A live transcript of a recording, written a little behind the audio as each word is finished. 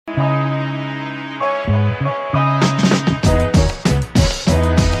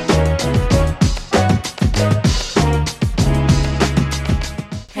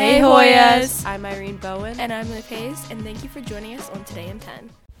Bowen. And I'm Liv Hayes, and thank you for joining us on Today in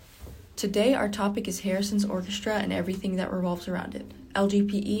 10. Today, our topic is Harrison's Orchestra and everything that revolves around it.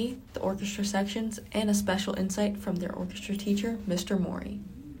 LGPE, the orchestra sections, and a special insight from their orchestra teacher, Mr. Mori.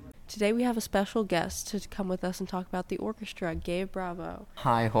 Today we have a special guest to come with us and talk about the orchestra, Gabe Bravo.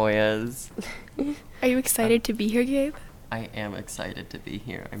 Hi, Hoyas. Are you excited to be here, Gabe? I am excited to be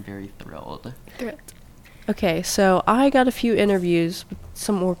here. I'm very thrilled. Okay, so I got a few interviews with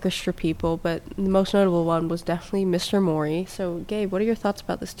some orchestra people, but the most notable one was definitely Mr. Mori. So, Gabe, what are your thoughts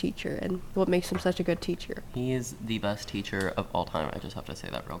about this teacher and what makes him such a good teacher? He is the best teacher of all time. I just have to say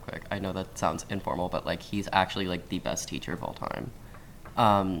that real quick. I know that sounds informal, but he's actually the best teacher of all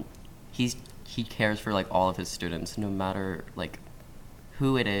time. He cares for all of his students, no matter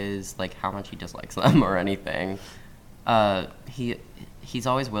who it is, how much he dislikes them or anything. He's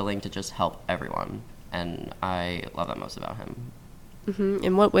always willing to just help everyone, and I love that most about him. Mm-hmm.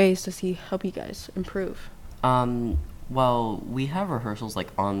 In what ways does he help you guys improve? Well, we have rehearsals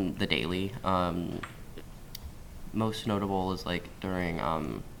on the daily. Most notable is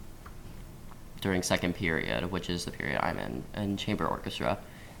during second period, which is the period I'm in chamber orchestra.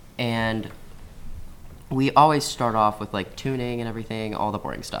 And we always start off with tuning and everything, all the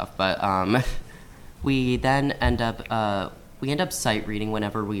boring stuff. But we then end up sight reading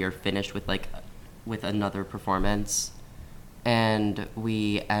whenever we are finished with another performance, and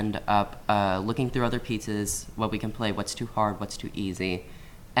we end up looking through other pieces, what we can play, what's too hard, what's too easy.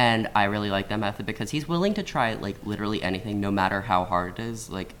 And I really like that method because he's willing to try literally anything, no matter how hard it is.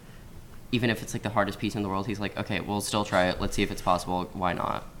 Even if it's the hardest piece in the world, he's okay, we'll still try it. Let's see if it's possible. Why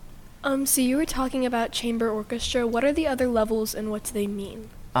not? So you were talking about chamber orchestra. What are the other levels and what do they mean?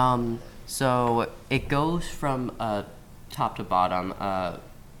 So it goes from top to bottom,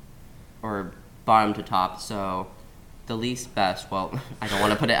 or bottom to top. So the least best, well, I don't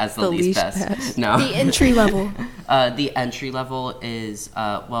want to put it as the least best. No. The entry level. The entry level is,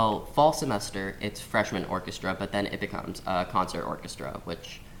 fall semester, it's freshman orchestra, but then it becomes concert orchestra,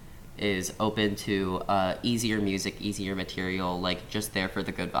 which is open to easier music, easier material, just there for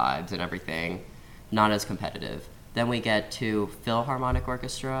the good vibes and everything, not as competitive. Then we get to Philharmonic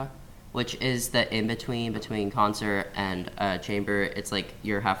Orchestra, which is the in-between between concert and chamber. It's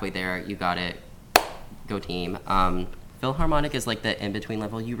you're halfway there, you got it, go team. Philharmonic is the in-between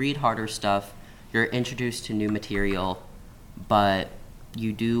level. You read harder stuff, you're introduced to new material, but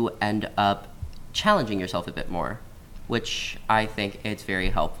you do end up challenging yourself a bit more, which I think it's very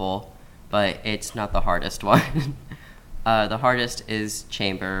helpful, but it's not the hardest one. The hardest is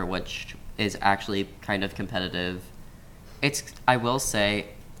chamber, which is actually kind of competitive. I will say,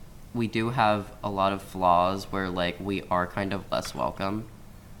 we do have a lot of flaws where we are kind of less welcome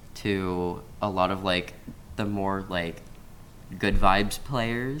to a lot of the more good vibes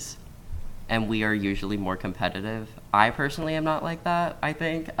players, and we are usually more competitive. I personally am not like that, I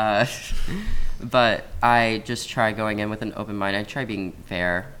think. But I just try going in with an open mind. I try being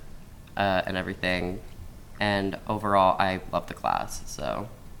fair and everything. And overall, I love the class, so.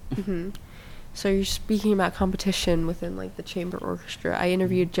 Mm-hmm. So you're speaking about competition within the chamber orchestra. I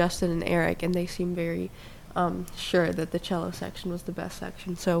interviewed Justin and Eric, and they seem very sure that the cello section was the best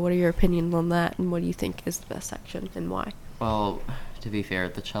section. So what are your opinions on that, and what do you think is the best section, and why? Well, to be fair,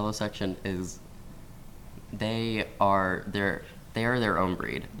 the cello section is... They are their own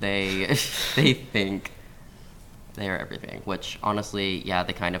breed. They think they are everything, which honestly, yeah,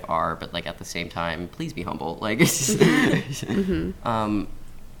 they kind of are, but at the same time, please be humble. Mm-hmm.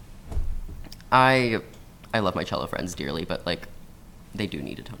 I love my cello friends dearly, but they do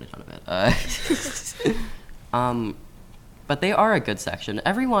need to tone it down a bit. But they are a good section.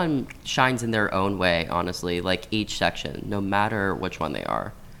 Everyone shines in their own way, honestly. Each section, no matter which one they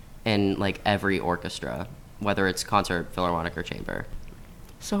are, in every orchestra, whether it's concert, philharmonic, or chamber.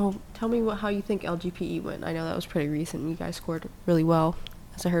 So tell me how you think LGPE went. I know that was pretty recent. You guys scored really well,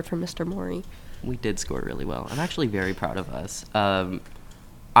 as I heard from Mr. Mori. We did score really well. I'm actually very proud of us.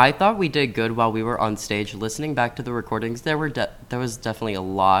 I thought we did good while we were on stage. Listening back to the recordings, there was definitely a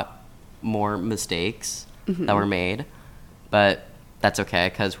lot more mistakes that were made, but that's okay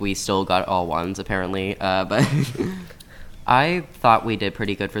because we still got all ones apparently. But I thought we did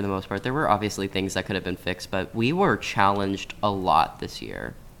pretty good for the most part. There were obviously things that could have been fixed, but we were challenged a lot this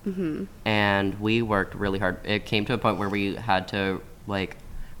year, and we worked really hard. It came to a point where we had to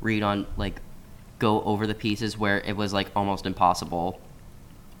read on go over the pieces where it was almost impossible.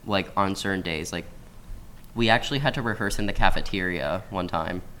 On certain days, we actually had to rehearse in the cafeteria one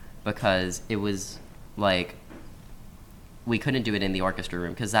time because it was we couldn't do it in the orchestra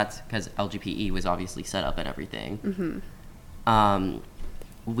room because LGPE was obviously set up and everything. Mm-hmm.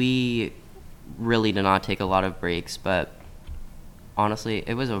 We really did not take a lot of breaks, but honestly,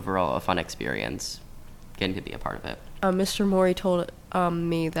 it was overall a fun experience getting to be a part of it. Mr. Mori told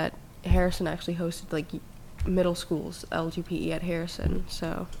me that Harrison actually hosted like middle schools LGPE at Harrison.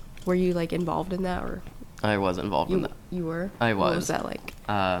 So, were you like involved in that, or I was involved in that. You were? I was. What was that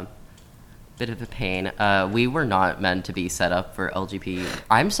like? Bit of a pain. We were not meant to be set up for LGPE.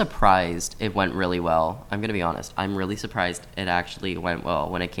 I'm surprised it went really well. I'm gonna be honest. I'm really surprised it actually went well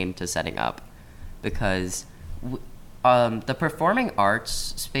when it came to setting up, because the performing arts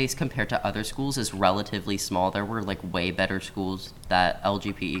space compared to other schools is relatively small. There were like way better schools that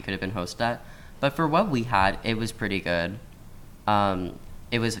LGPE could have been hosted at, but for what we had, it was pretty good.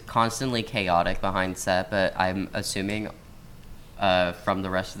 It was constantly chaotic behind set, but I'm assuming from the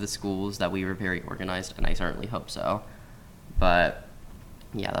rest of the schools that we were very organized, and I certainly hope so. But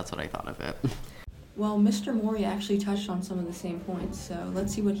yeah, that's what I thought of it. Well, Mr. Mori actually touched on some of the same points, so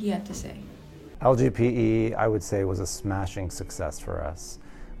let's see what he had to say. LGPE, I would say, was a smashing success for us.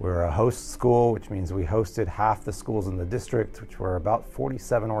 We were a host school, which means we hosted half the schools in the district, which were about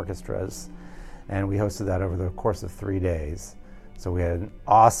 47 orchestras, and we hosted that over the course of 3 days. So we had an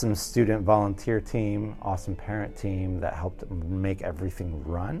awesome student volunteer team, awesome parent team that helped make everything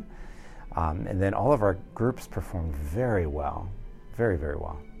run. And then all of our groups performed very well, very, very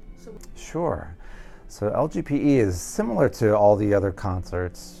well. Sure. So LGPE is similar to all the other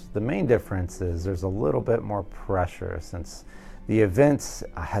concerts. The main difference is there's a little bit more pressure since the event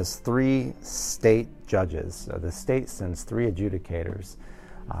has 3 state judges. So the state sends 3 adjudicators,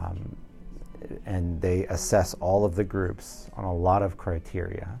 and they assess all of the groups on a lot of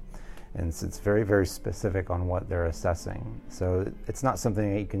criteria. And so it's very, very specific on what they're assessing. So it's not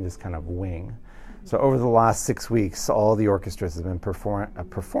something that you can just kind of wing. So over the last 6 weeks, all the orchestras have been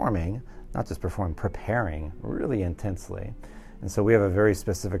performing, not just performing, preparing really intensely. And so we have a very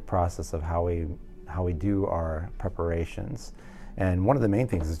specific process of how we do our preparations. And one of the main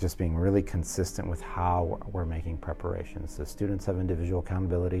things is just being really consistent with how we're making preparations. So students have individual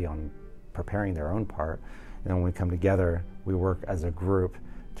accountability on preparing their own part. And then when we come together, we work as a group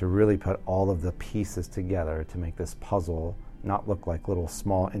to really put all of the pieces together to make this puzzle not look like little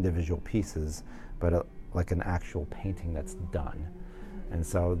small individual pieces, but like an actual painting that's done. And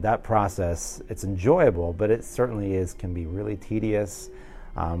so that process, it's enjoyable, but it certainly can be really tedious.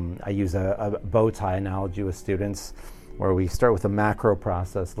 I use a bow tie analogy with students where we start with a macro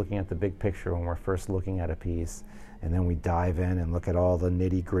process, looking at the big picture when we're first looking at a piece, and then we dive in and look at all the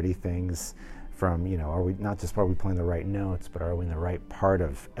nitty-gritty things from, are we playing the right notes, but are we in the right part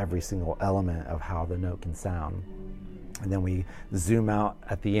of every single element of how the note can sound? And then we zoom out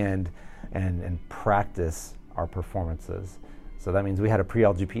at the end and practice our performances. So that means we had a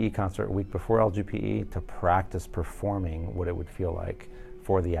pre-LGPE concert a week before LGPE to practice performing what it would feel like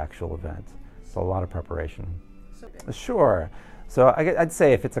for the actual event. So a lot of preparation. Sure. So I'd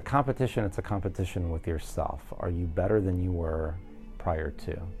say if it's a competition with yourself. Are you better than you were prior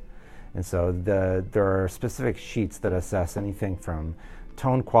to? And so there are specific sheets that assess anything from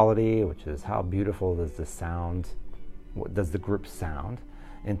tone quality, which is how beautiful does the sound, what does the group sound?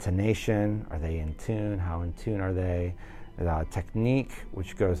 Intonation, are they in tune? How in tune are they? Technique,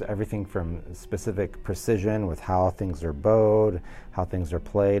 which goes everything from specific precision with how things are bowed, how things are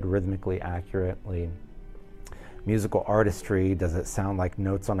played rhythmically accurately. Musical artistry, does it sound like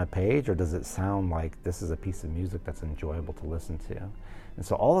notes on a page, or does it sound like this is a piece of music that's enjoyable to listen to? And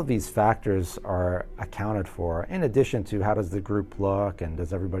so all of these factors are accounted for, in addition to how does the group look, and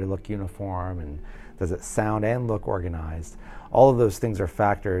does everybody look uniform, and does it sound and look organized? All of those things are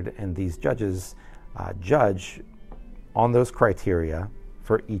factored, and these judges judge on those criteria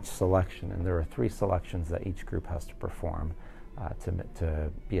for each selection. And there are 3 selections that each group has to perform to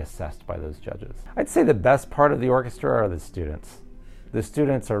be assessed by those judges. I'd say the best part of the orchestra are the students. The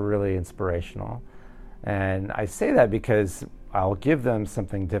students are really inspirational. And I say that because I'll give them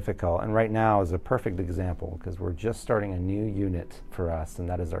something difficult. And right now is a perfect example because we're just starting a new unit for us, and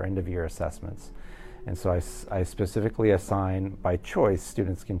that is our end-of-year assessments. And so I specifically assign, by choice,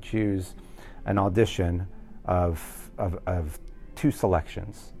 students can choose an audition of 2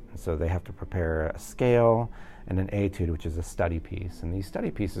 selections. And so they have to prepare a scale and an etude, which is a study piece. And these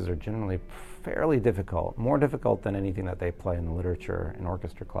study pieces are generally fairly difficult, more difficult than anything that they play in the literature and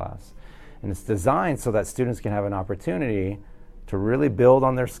orchestra class. And it's designed so that students can have an opportunity to really build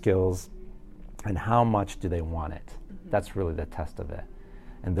on their skills and how much do they want it. That's really the test of it.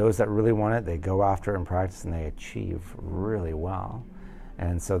 And those that really want it, they go after and practice and they achieve really well.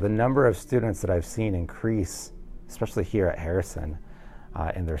 And so the number of students that I've seen increase, especially here at Harrison,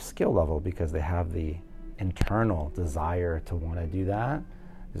 in their skill level because they have the internal desire to want to do that,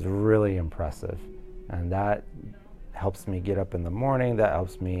 is really impressive. And that helps me get up in the morning, that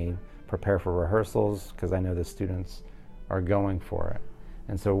helps me prepare for rehearsals, because I know the students are going for it.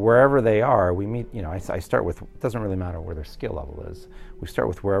 And so wherever they are, we meet, I start with, it doesn't really matter where their skill level is. We start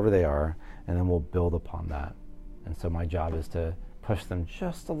with wherever they are, and then we'll build upon that. And so my job is to push them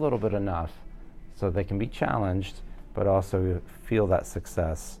just a little bit enough so they can be challenged, but also feel that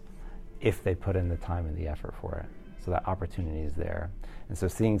success if they put in the time and the effort for it. So that opportunity is there. And so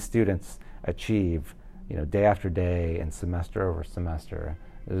seeing students achieve, day after day and semester over semester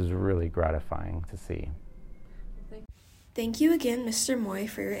is really gratifying to see. Thank you again, Mr. Moy,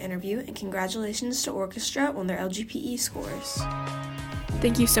 for your interview, and congratulations to Orchestra on their LGPE scores.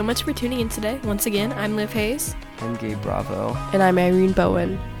 Thank you so much for tuning in today. Once again, I'm Liv Hayes. I'm Gabe Bravo. And I'm Irene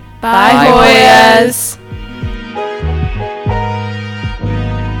Bowen. Bye, Hoyas!